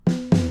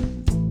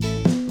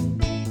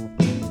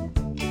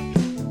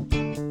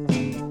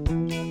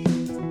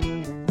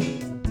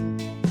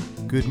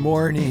Good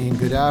morning,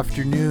 good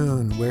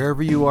afternoon,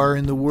 wherever you are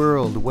in the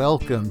world.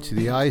 Welcome to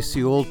the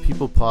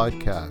ISeeOldPeople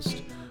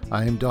podcast.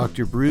 I am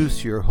Dr.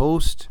 Bruce, your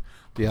host.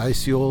 The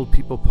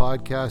ISeeOldPeople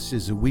podcast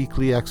is a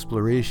weekly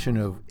exploration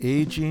of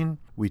aging.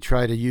 We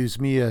try to use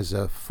me as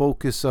a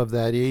focus of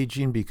that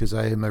aging because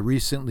I am a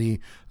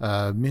recently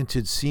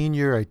minted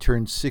senior. I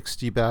turned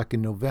 60 back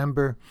in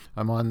November.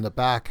 I'm on the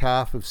back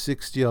half of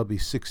 60. I'll be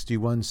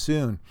 61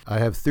 soon. I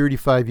have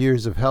 35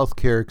 years of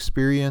healthcare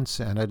experience,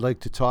 and I'd like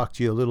to talk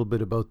to you a little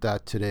bit about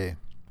that today.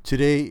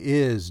 Today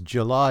is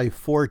July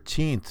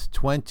 14th,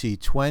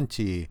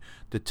 2020,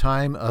 the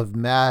time of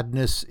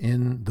madness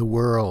in the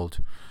world.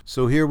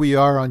 So here we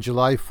are on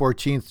July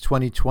 14th,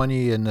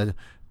 2020, in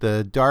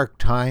the dark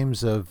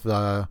times of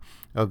the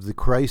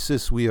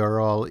crisis we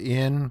are all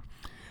in.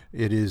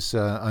 It is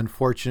an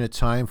unfortunate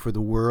time for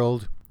the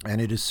world,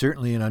 and it is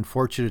certainly an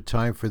unfortunate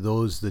time for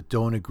those that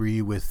don't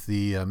agree with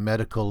the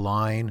medical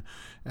line,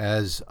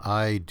 as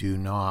I do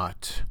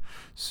not.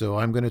 So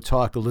I'm going to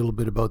talk a little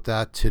bit about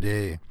that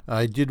today.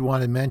 I did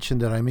want to mention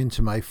that I'm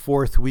into my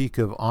 4th week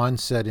of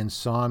onset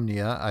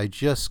insomnia. I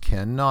just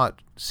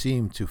cannot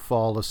seem to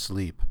fall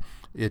asleep.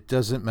 It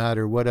doesn't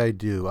matter what I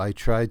do. I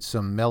tried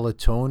some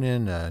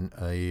melatonin,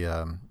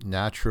 a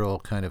natural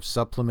kind of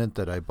supplement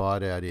that I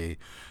bought at a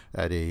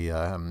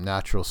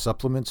natural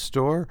supplement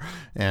store,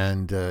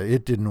 and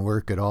it didn't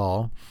work at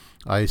all.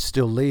 I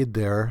still laid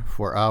there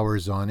for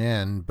hours on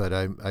end, but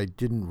I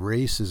didn't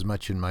race as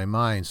much in my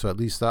mind, so at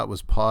least that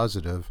was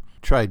positive.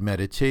 Tried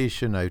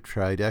meditation, I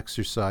tried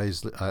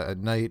exercise at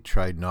night,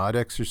 tried not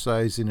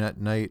exercising at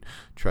night,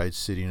 tried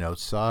sitting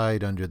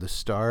outside under the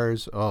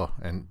stars. Oh,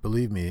 and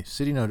believe me,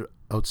 sitting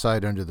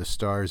outside under the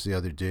stars the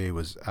other day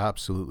was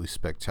absolutely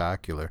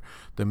spectacular.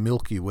 The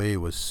Milky Way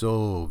was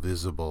so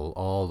visible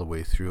all the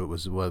way through. It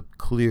was a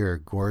clear,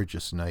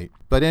 gorgeous night.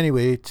 But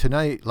anyway,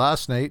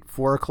 last night,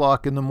 4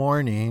 o'clock in the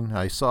morning,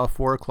 I saw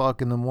 4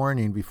 o'clock in the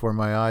morning before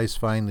my eyes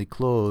finally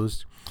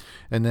closed.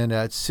 And then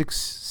at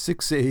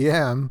 6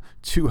 a.m.,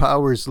 2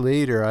 hours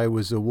later, I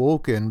was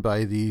awoken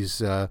by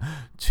these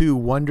 2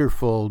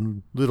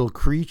 wonderful little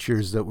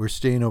creatures that were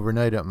staying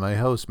overnight at my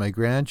house. My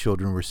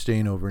grandchildren were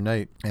staying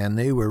overnight, and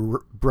they were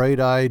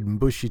bright-eyed and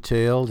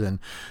bushy-tailed, and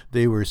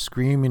they were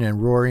screaming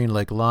and roaring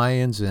like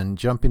lions and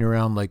jumping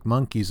around like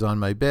monkeys on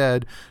my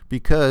bed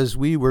because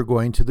we were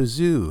going to the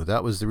zoo.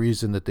 That was the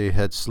reason that they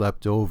had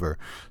slept over.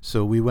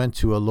 So we went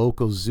to a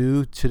local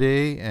zoo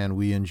today, and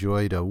we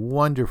enjoyed a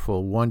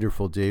wonderful,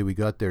 wonderful day. We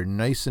got there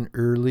nice and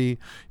early.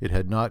 It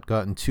had not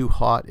gotten too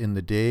hot in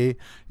the day,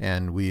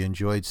 and we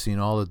enjoyed seeing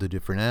all of the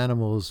different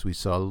animals. We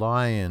saw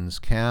lions,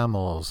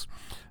 camels,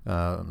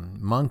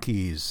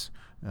 monkeys,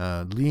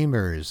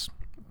 lemurs,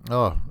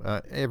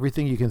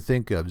 everything you can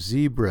think of,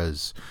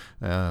 zebras,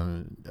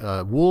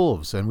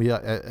 wolves. And we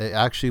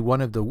actually,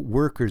 one of the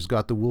workers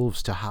got the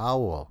wolves to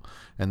howl,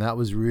 and that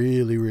was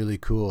really, really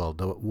cool.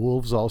 The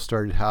wolves all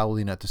started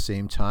howling at the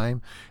same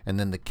time, and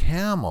then the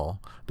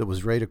camel that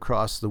was right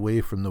across the way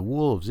from the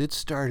wolves, it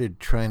started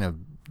trying to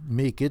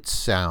make its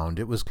sound.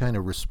 It was kind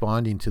of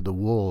responding to the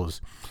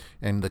wolves.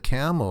 And the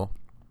camel,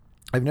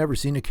 I've never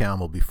seen a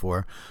camel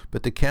before,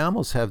 but the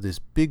camels have this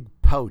big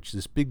pouch,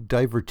 this big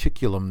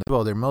diverticulum.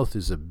 Well, their mouth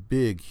is a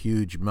big,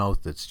 huge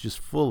mouth that's just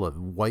full of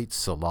white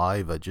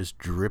saliva just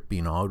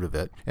dripping out of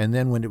it. And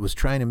then when it was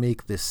trying to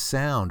make this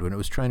sound, when it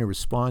was trying to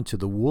respond to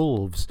the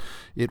wolves,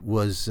 it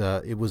was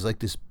like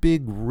this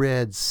big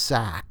red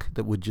sack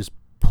that would just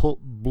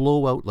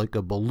blow out like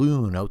a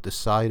balloon out the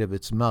side of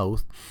its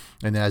mouth,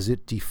 and as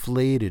it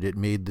deflated, it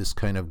made this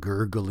kind of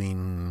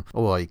gurgling.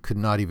 I could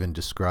not even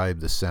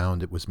describe the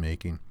sound it was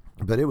making.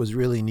 But it was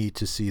really neat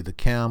to see the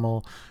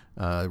camel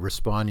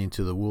responding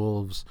to the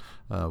wolves.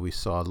 We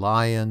saw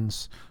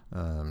lions,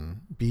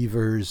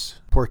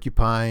 beavers,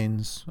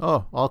 porcupines,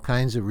 all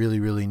kinds of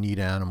really, really neat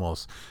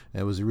animals.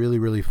 It was a really,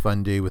 really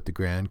fun day with the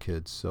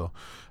grandkids. So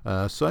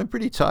I'm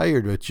pretty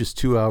tired with just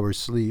 2 hours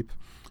sleep.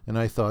 And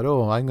I thought,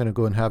 I'm going to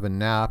go and have a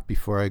nap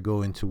before I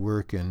go into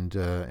work and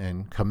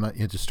come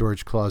into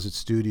Storage Closet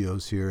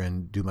Studios here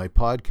and do my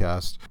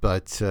podcast.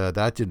 But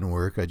that didn't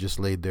work. I just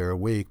laid there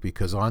awake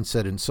because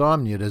onset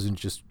insomnia doesn't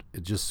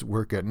just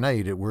work at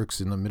night. It works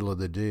in the middle of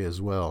the day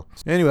as well.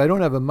 Anyway, I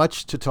don't have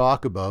much to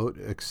talk about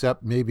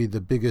except maybe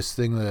the biggest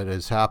thing that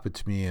has happened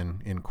to me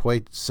in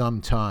quite some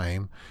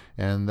time.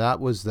 And that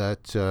was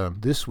that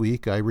this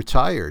week I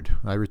retired.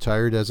 I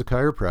retired as a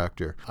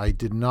chiropractor. I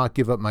did not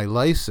give up my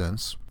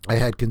license. I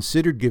had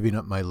considered giving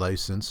up my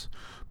license,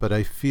 but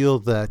I feel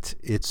that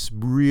it's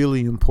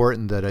really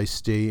important that I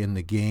stay in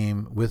the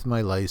game with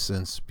my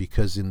license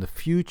because in the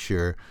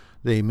future,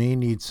 they may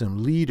need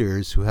some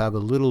leaders who have a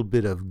little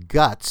bit of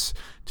guts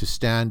to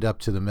stand up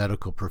to the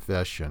medical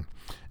profession.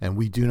 And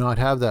we do not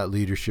have that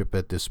leadership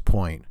at this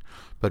point.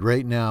 But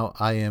right now,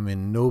 I am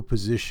in no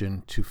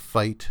position to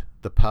fight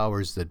the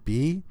powers that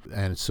be.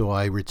 And so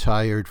I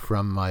retired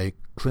from my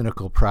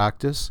clinical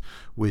practice,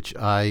 which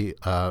I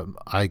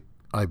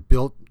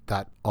built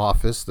that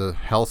office, the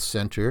health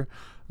center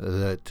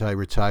that I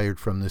retired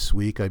from this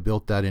week. I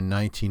built that in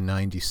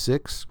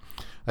 1996.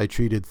 I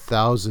treated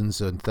thousands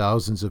and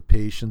thousands of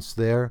patients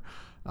there.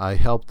 I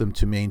help them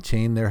to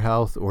maintain their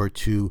health or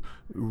to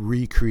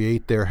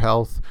recreate their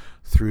health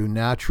through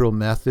natural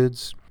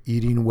methods,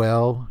 eating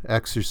well,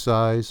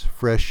 exercise,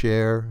 fresh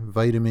air,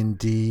 vitamin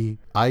D.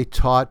 I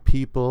taught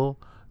people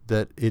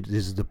that it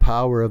is the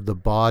power of the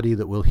body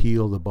that will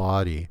heal the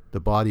body. The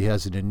body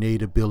has an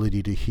innate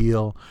ability to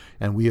heal,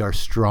 and we are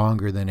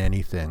stronger than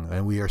anything.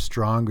 And we are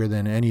stronger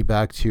than any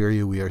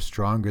bacteria. We are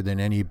stronger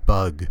than any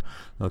bug.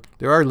 Look,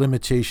 there are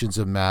limitations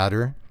of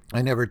matter.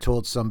 I never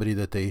told somebody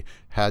that they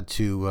had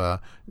to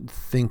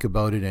think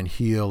about it and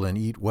heal and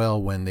eat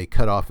well when they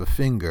cut off a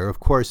finger.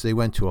 Of course, they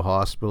went to a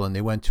hospital and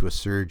they went to a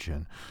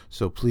surgeon.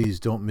 So please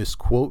don't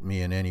misquote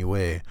me in any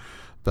way.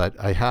 But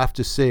I have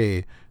to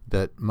say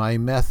that my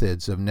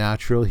methods of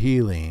natural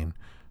healing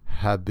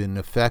have been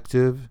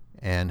effective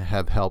and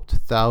have helped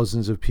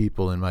thousands of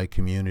people in my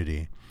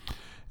community.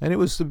 And it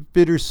was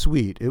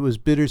bittersweet. It was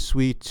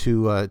bittersweet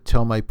to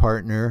tell my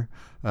partner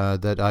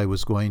that I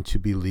was going to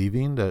be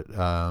leaving, that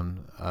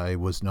I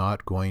was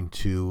not going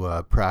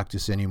to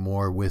practice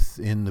anymore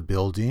within the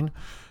building.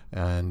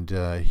 And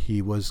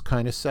he was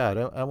kind of sad.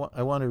 I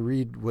want to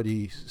read what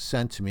he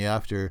sent to me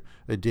after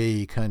a day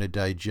he kind of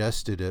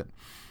digested it.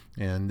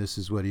 And this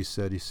is what he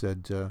said. He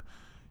said,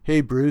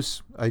 "Hey,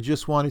 Bruce, I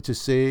just wanted to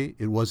say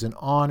it was an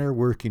honor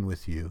working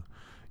with you.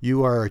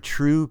 You are a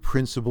true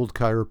principled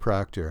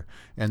chiropractor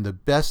and the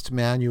best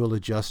manual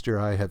adjuster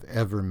I have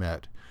ever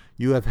met.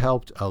 You have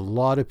helped a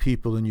lot of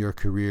people in your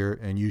career,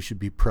 and you should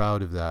be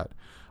proud of that.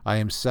 I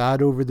am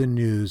sad over the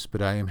news,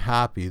 but I am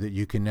happy that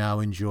you can now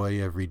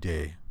enjoy every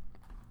day."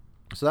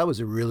 So that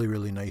was a really,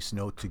 really nice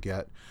note to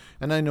get.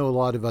 And I know a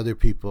lot of other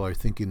people are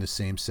thinking the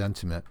same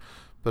sentiment.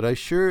 But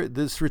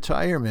this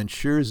retirement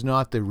sure is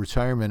not the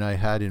retirement I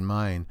had in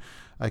mind.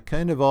 I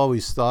kind of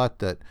always thought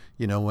that,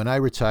 when I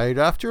retired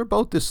after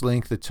about this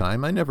length of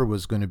time, I never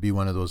was going to be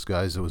one of those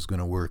guys that was going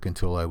to work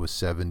until I was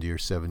 70 or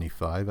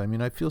 75. I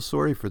mean, I feel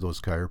sorry for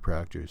those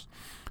chiropractors.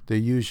 They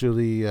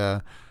usually,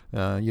 I've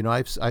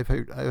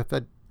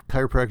had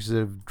chiropractors that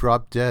have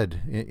dropped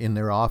dead in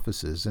their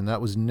offices, and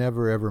that was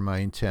never, ever my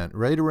intent.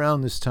 Right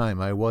around this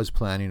time, I was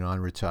planning on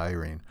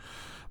retiring.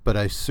 But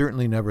I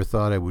certainly never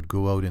thought I would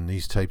go out in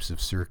these types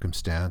of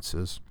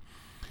circumstances.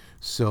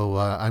 So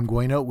I'm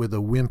going out with a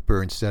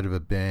whimper instead of a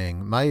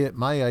bang. My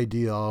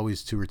idea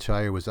always to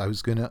retire was I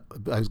was gonna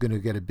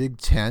get a big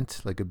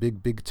tent, like a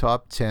big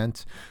top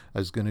tent. I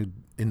was gonna,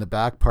 in the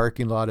back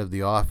parking lot of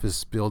the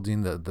office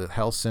building, the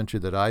health center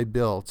that I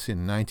built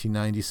in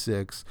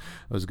 1996.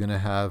 I was gonna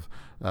have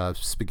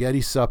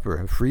spaghetti supper,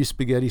 a free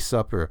spaghetti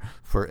supper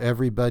for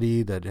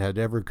everybody that had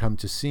ever come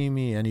to see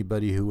me,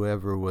 anybody who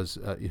was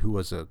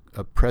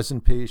a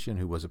present patient,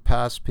 who was a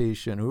past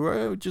patient,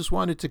 who just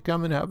wanted to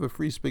come and have a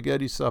free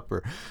spaghetti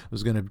supper. I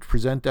was going to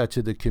present that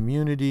to the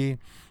community.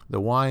 The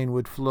wine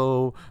would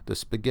flow, the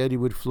spaghetti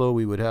would flow,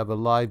 we would have a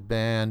live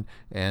band,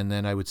 and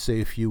then I would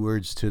say a few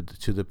words to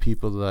the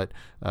people that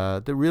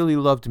really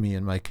loved me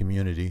in my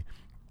community.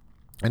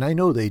 And I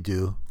know they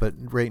do, but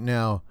right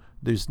now,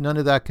 there's none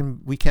of that.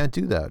 We can't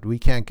do that. We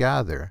can't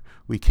gather.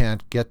 We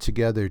can't get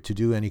together to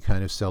do any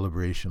kind of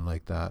celebration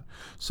like that.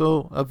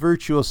 So a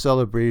virtual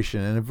celebration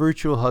and a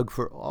virtual hug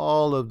for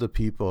all of the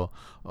people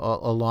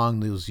along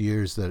those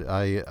years that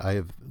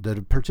that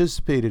have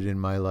participated in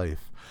my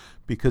life.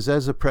 Because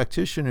as a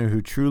practitioner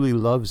who truly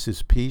loves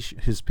his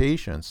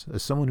patients,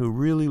 as someone who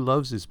really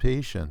loves his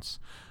patients,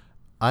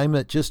 I'm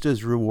just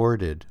as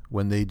rewarded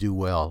when they do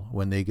well,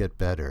 when they get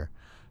better.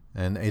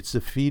 And it's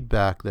a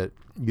feedback that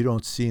you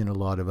don't see in a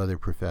lot of other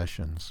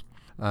professions.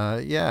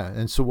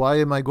 And so why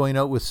am I going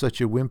out with such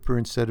a whimper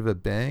instead of a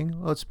bang?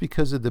 Well, it's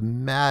because of the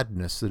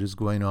madness that is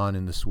going on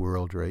in this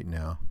world right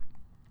now.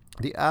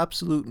 The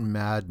absolute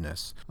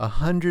madness.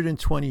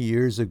 120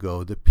 years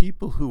ago, the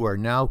people who are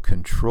now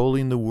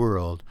controlling the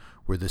world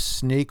were the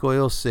snake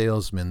oil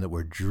salesmen that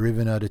were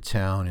driven out of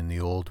town in the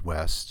Old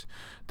West.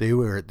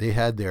 They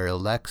had their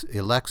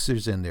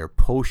elixirs and their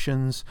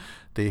potions.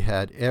 They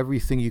had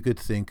everything you could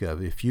think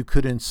of. If you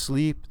couldn't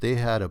sleep, they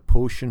had a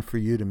potion for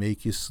you to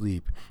make you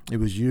sleep. It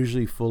was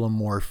usually full of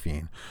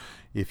morphine.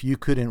 If you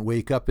couldn't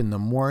wake up in the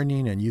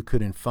morning and you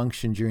couldn't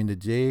function during the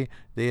day,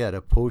 they had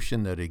a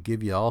potion that would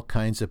give you all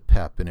kinds of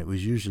pep, and it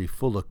was usually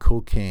full of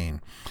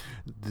cocaine.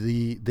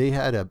 They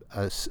had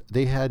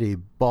a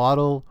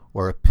bottle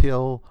or a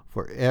pill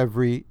for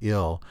every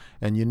ill,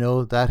 and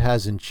that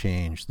hasn't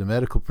changed. The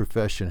medical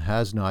profession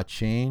has not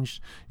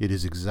changed. It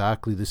is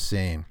exactly the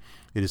same.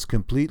 It is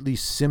completely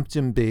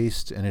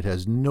symptom-based, and it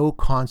has no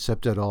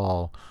concept at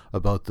all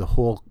about the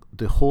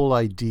whole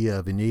idea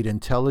of innate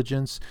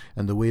intelligence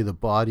and the way the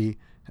body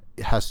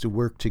has to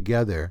work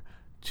together.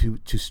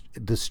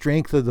 The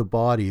strength of the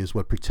body is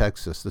what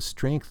protects us. The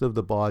strength of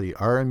the body,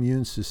 our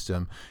immune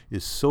system,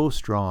 is so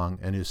strong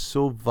and is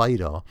so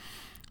vital.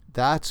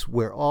 That's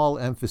where all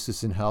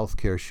emphasis in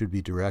healthcare should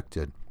be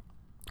directed.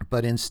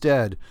 But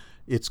instead,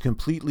 it's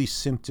completely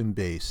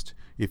symptom-based.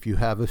 If you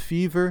have a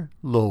fever,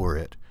 lower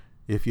it.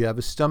 If you have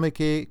a stomach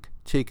ache,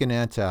 take an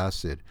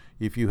antacid.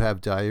 If you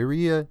have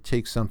diarrhea,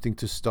 take something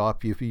to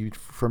stop you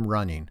from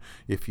running.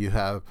 If you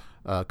have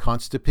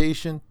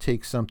constipation,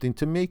 take something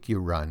to make you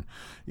run.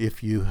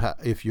 If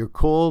you're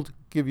cold,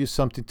 give you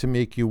something to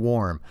make you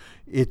warm.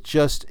 It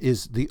just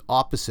is the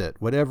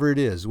opposite. Whatever it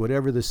is,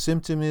 whatever the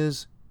symptom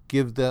is,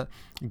 give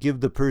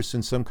the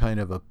person some kind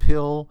of a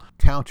pill,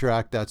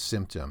 counteract that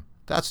symptom.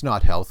 That's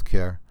not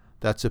healthcare.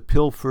 That's a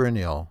pill for an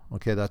ill.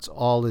 Okay, that's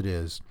all it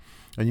is.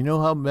 And you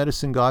know how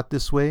medicine got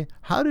this way?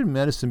 How did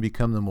medicine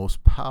become the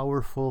most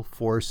powerful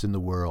force in the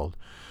world?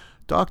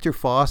 Dr.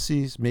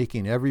 Fauci's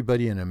making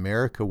everybody in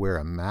America wear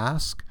a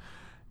mask.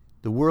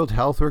 The World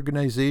Health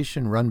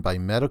Organization, run by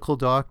medical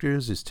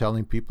doctors, is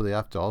telling people they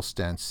have to all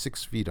stand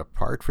 6 feet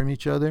apart from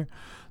each other.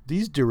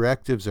 These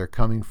directives are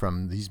coming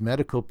from these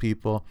medical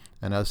people,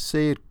 and I'll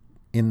say it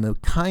in the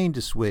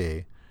kindest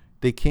way.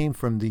 They came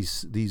from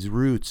these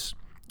roots,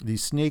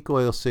 these snake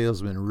oil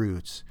salesman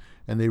roots,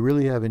 and they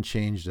really haven't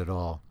changed at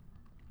all.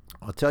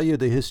 I'll tell you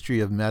the history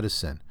of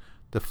medicine.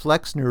 The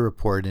Flexner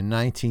Report in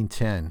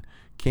 1910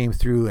 came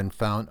through and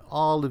found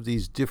all of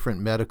these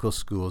different medical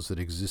schools that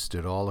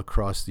existed all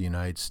across the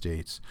United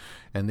States.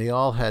 And they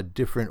all had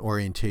different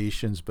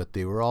orientations, but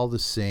they were all the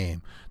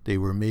same. They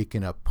were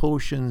making up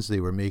potions, they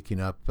were making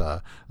up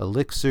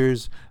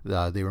elixirs,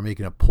 they were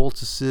making up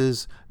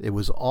poultices. It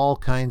was all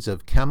kinds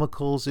of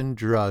chemicals and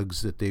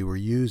drugs that they were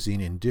using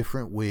in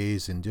different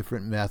ways, in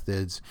different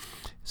methods.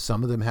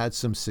 Some of them had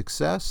some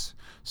success.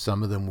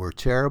 Some of them were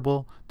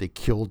terrible. They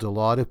killed a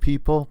lot of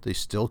people. They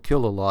still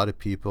kill a lot of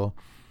people.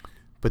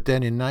 But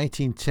then in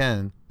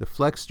 1910, the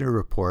Flexner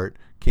Report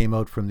came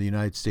out from the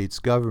United States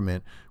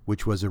government,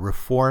 which was a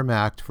reform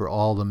act for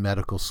all the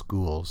medical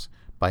schools.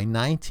 By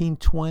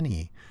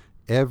 1920,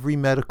 every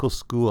medical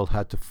school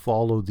had to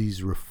follow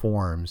these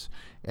reforms,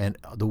 and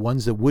the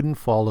ones that wouldn't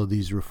follow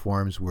these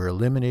reforms were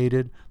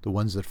eliminated. The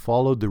ones that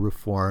followed the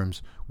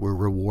reforms were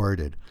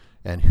rewarded.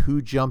 And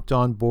who jumped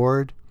on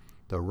board?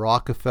 The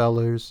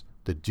Rockefellers,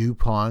 the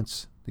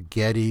DuPonts, the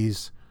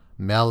Gettys,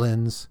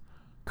 Mellons,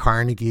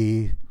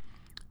 Carnegie.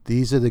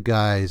 These are the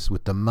guys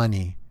with the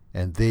money,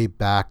 and they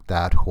backed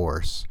that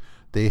horse.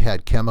 They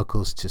had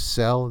chemicals to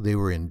sell. They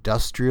were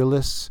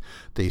industrialists.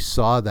 They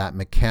saw that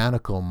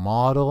mechanical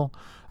model,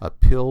 a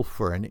pill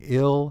for an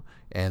ill,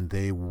 and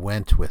they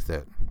went with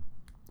it.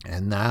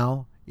 And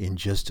now, in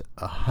just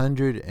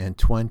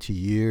 120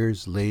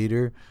 years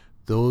later,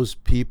 those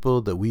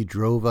people that we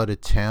drove out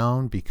of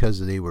town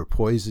because they were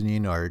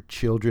poisoning our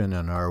children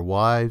and our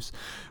wives,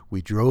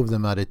 we drove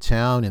them out of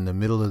town in the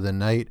middle of the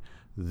night.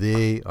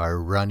 They are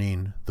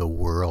running the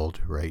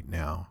world right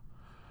now.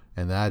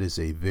 And that is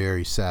a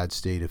very sad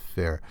state of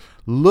affairs.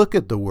 Look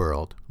at the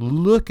world.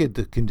 Look at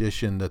the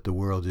condition that the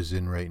world is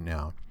in right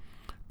now.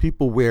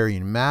 People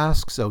wearing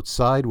masks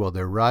outside while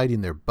they're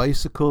riding their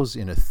bicycles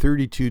in a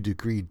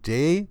 32-degree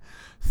day,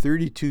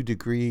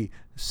 32-degree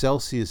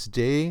Celsius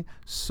day,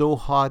 so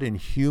hot and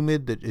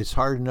humid that it's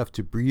hard enough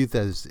to breathe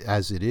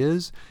as it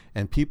is,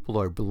 and people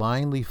are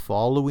blindly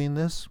following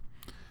this.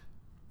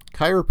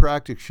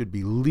 Chiropractic should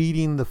be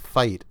leading the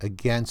fight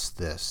against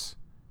this,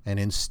 and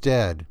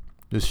instead,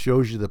 this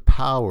shows you the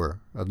power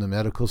of the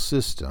medical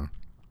system.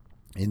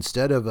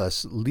 Instead of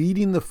us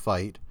leading the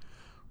fight,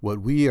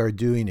 what we are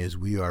doing is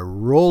we are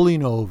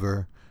rolling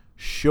over,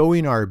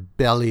 showing our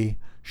belly,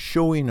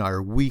 showing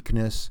our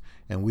weakness,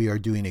 and we are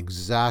doing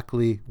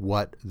exactly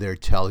what they're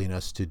telling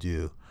us to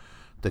do.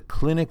 The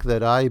clinic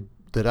that I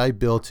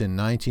built in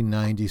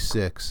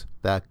 1996,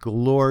 that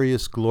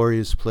glorious,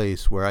 glorious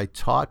place where I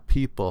taught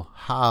people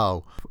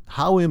how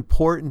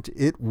important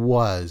it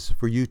was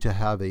for you to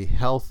have a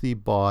healthy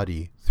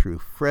body through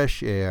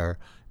fresh air,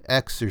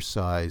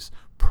 exercise,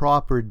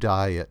 proper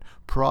diet,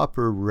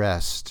 proper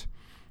rest.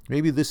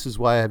 Maybe this is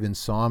why I have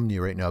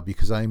insomnia right now,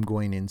 because I'm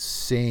going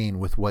insane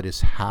with what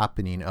is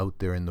happening out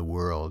there in the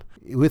world.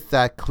 With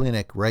that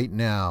clinic right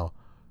now,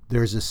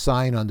 there's a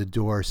sign on the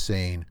door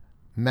saying,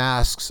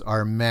 masks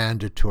are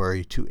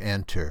mandatory to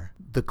enter.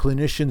 The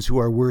clinicians who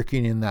are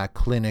working in that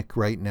clinic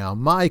right now,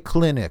 my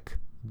clinic,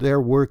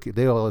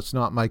 it's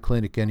not my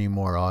clinic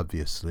anymore,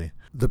 obviously.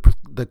 The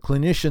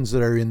clinicians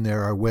that are in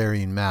there are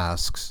wearing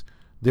masks.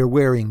 They're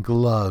wearing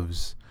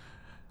gloves.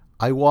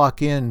 I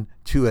walk in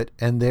to it,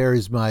 and there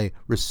is my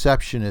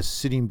receptionist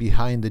sitting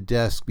behind the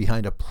desk,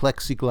 behind a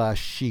plexiglass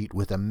sheet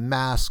with a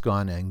mask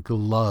on and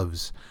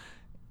gloves.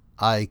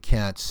 I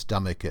can't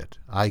stomach it.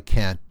 I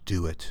can't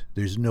do it.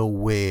 There's no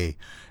way.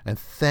 And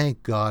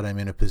thank God I'm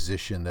in a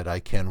position that I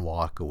can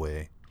walk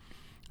away.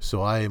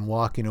 So I am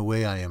walking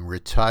away. I am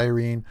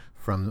retiring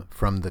from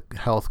the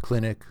health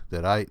clinic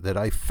that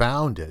I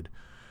founded.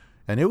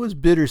 And it was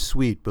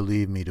bittersweet,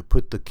 believe me, to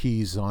put the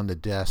keys on the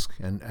desk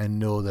and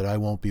know that I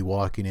won't be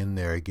walking in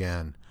there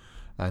again.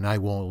 And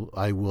I'm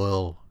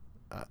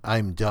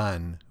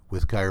done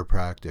with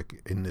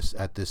chiropractic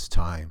at this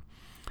time.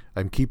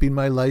 I'm keeping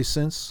my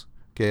license.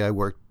 Okay, I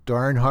worked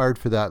darn hard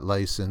for that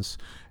license,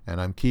 and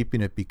I'm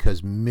keeping it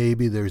because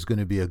maybe there's going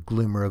to be a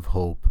glimmer of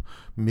hope.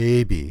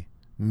 Maybe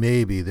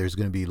there's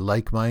going to be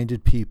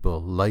like-minded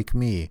people like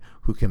me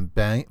who can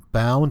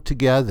bound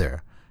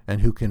together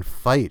and who can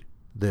fight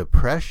the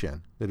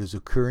oppression that is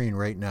occurring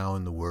right now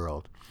in the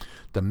world,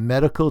 the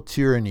medical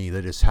tyranny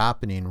that is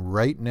happening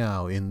right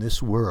now in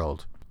this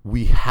world,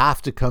 we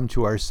have to come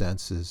to our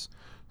senses.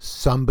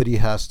 Somebody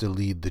has to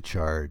lead the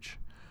charge.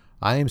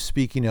 I am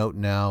speaking out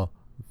now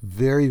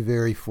very,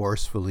 very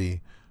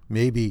forcefully,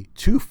 maybe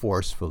too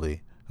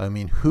forcefully. I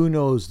mean, who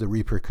knows the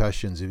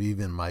repercussions of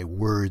even my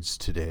words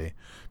today,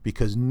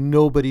 because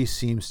nobody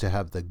seems to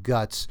have the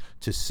guts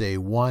to say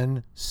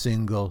one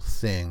single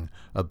thing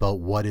about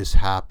what is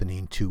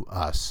happening to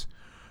us.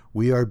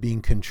 We are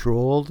being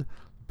controlled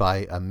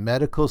by a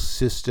medical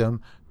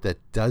system that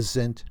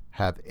doesn't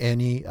have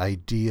any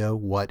idea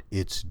what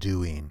it's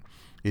doing.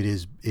 It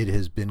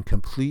has been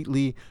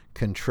completely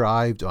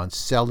contrived on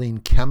selling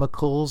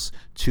chemicals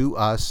to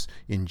us,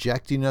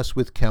 injecting us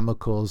with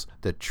chemicals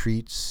that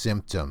treat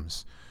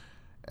symptoms.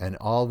 And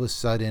all of a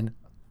sudden,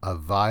 a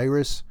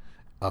virus,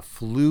 a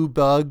flu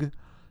bug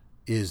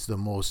is the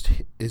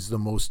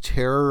most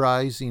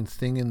terrorizing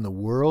thing in the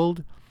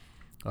world.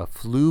 A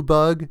flu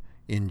bug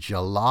in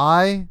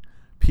July.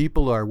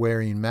 People are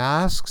wearing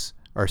masks,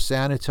 are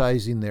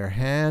sanitizing their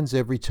hands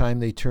every time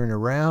they turn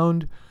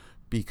around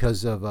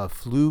because of a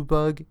flu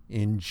bug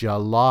in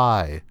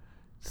July.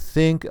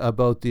 Think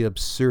about the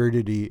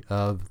absurdity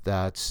of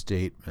that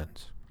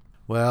statement.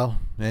 Well,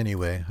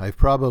 anyway, I've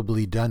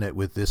probably done it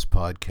with this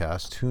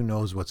podcast. Who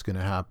knows what's going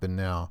to happen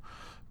now?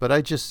 But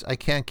I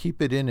can't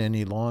keep it in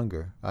any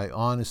longer. I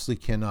honestly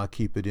cannot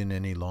keep it in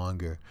any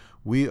longer.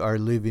 We are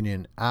living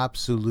in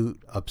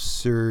absolute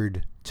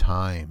absurd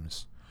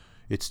times.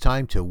 It's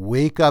time to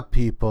wake up,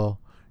 people.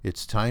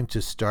 It's time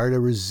to start a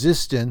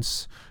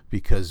resistance,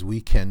 because we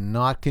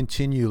cannot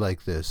continue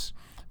like this.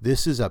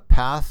 This is a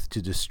path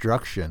to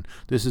destruction.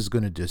 This is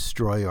going to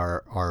destroy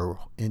our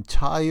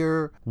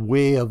entire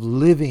way of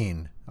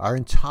living, our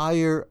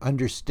entire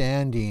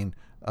understanding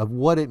of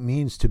what it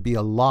means to be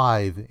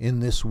alive in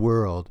this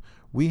world.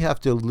 We have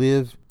to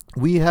live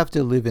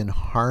in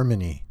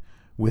harmony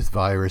with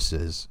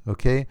viruses,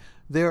 okay?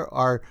 There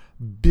are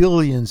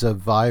billions of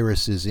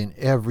viruses in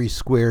every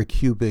square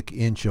cubic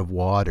inch of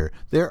water.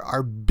 There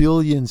are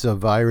billions of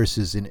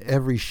viruses in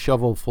every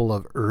shovelful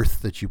of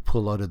earth that you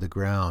pull out of the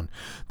ground.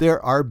 There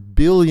are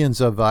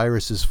billions of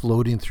viruses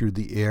floating through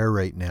the air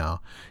right now.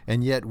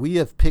 And yet we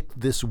have picked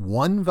this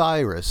one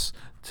virus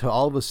to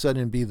all of a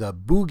sudden be the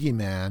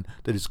boogeyman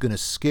that is going to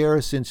scare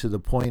us into the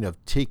point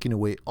of taking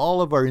away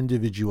all of our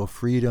individual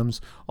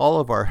freedoms, all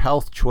of our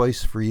health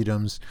choice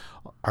freedoms,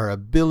 our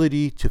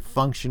ability to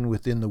function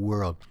within the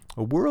world.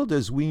 A world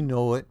as we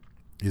know it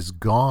is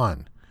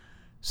gone.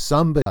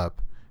 Somebody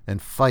up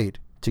and fight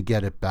to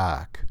get it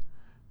back.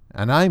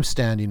 And I'm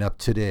standing up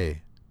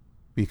today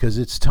because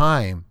it's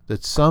time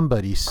that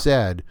somebody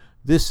said,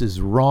 this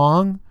is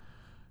wrong,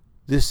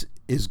 this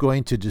is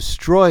going to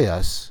destroy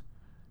us,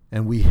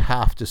 and we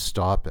have to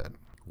stop it.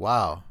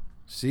 Wow.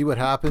 See what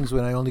happens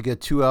when I only get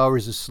 2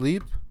 hours of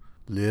sleep?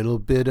 Little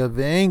bit of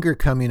anger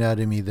coming out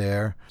of me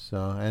there.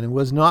 And it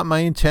was not my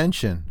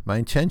intention. My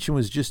intention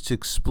was just to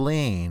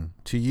explain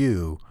to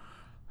you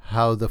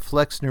how the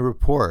Flexner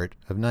Report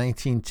of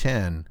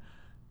 1910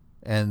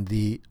 and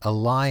the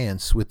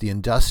alliance with the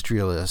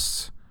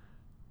industrialists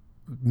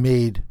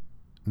made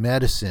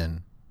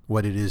medicine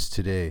what it is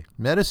today.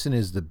 Medicine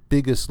is the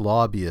biggest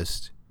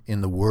lobbyist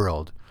in the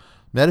world.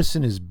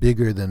 Medicine is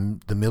bigger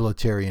than the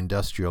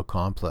military-industrial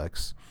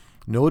complex.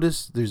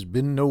 Notice there's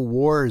been no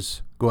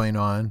wars going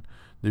on.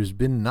 There's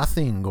been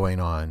nothing going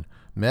on.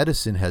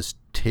 Medicine has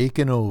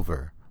taken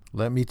over.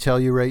 Let me tell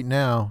you right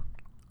now,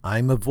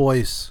 I'm a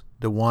voice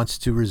that wants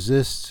to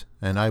resist,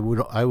 and I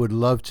would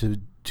love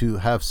to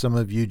have some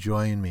of you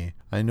join me.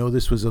 I know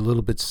this was a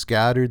little bit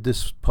scattered,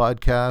 this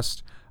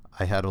podcast.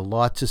 I had a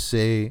lot to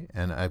say,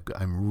 and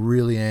I'm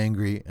really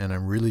angry, and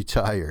I'm really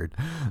tired.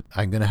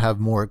 I'm going to have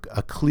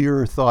a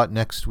clearer thought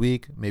next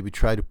week, maybe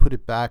try to put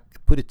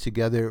it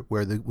together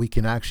where we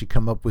can actually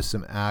come up with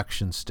some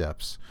action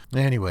steps.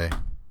 Anyway,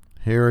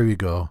 here we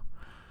go.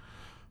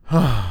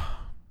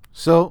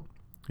 So,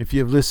 if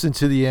you've listened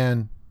to the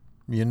end,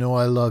 you know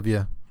I love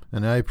you,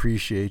 and I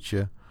appreciate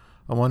you.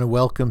 I want to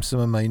welcome some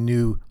of my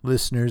new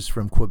listeners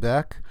from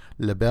Quebec,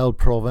 La Belle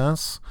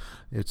Province.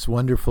 It's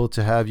wonderful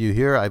to have you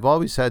here. I've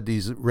always had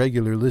these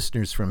regular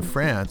listeners from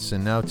France,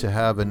 and now to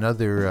have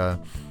another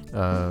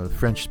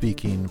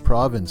French-speaking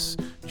province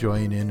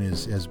join in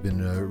has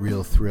been a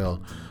real thrill.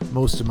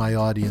 Most of my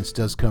audience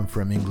does come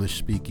from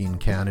English-speaking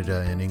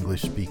Canada and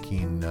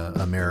English-speaking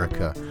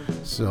America,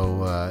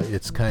 so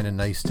it's kind of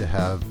nice to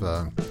have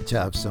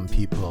some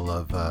people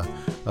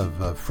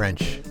of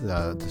French,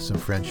 some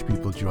French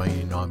people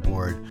joining on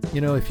board.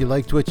 You know, if you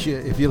like what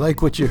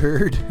you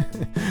heard,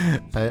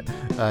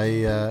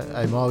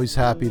 I'm always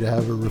happy to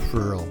have a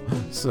referral.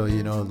 So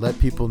let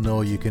people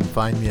know. You can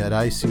find me at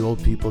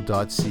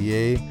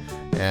ISeeOldPeople.ca.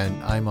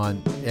 And I'm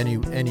on any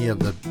of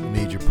the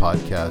major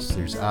podcasts.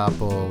 There's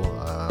Apple,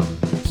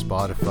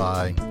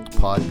 Spotify,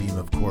 Podbeam,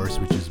 of course,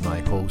 which is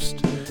my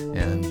host.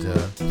 And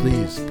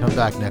please come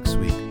back next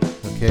week.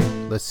 Okay?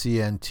 Let's see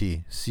you,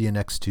 NT. See you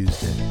next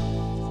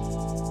Tuesday.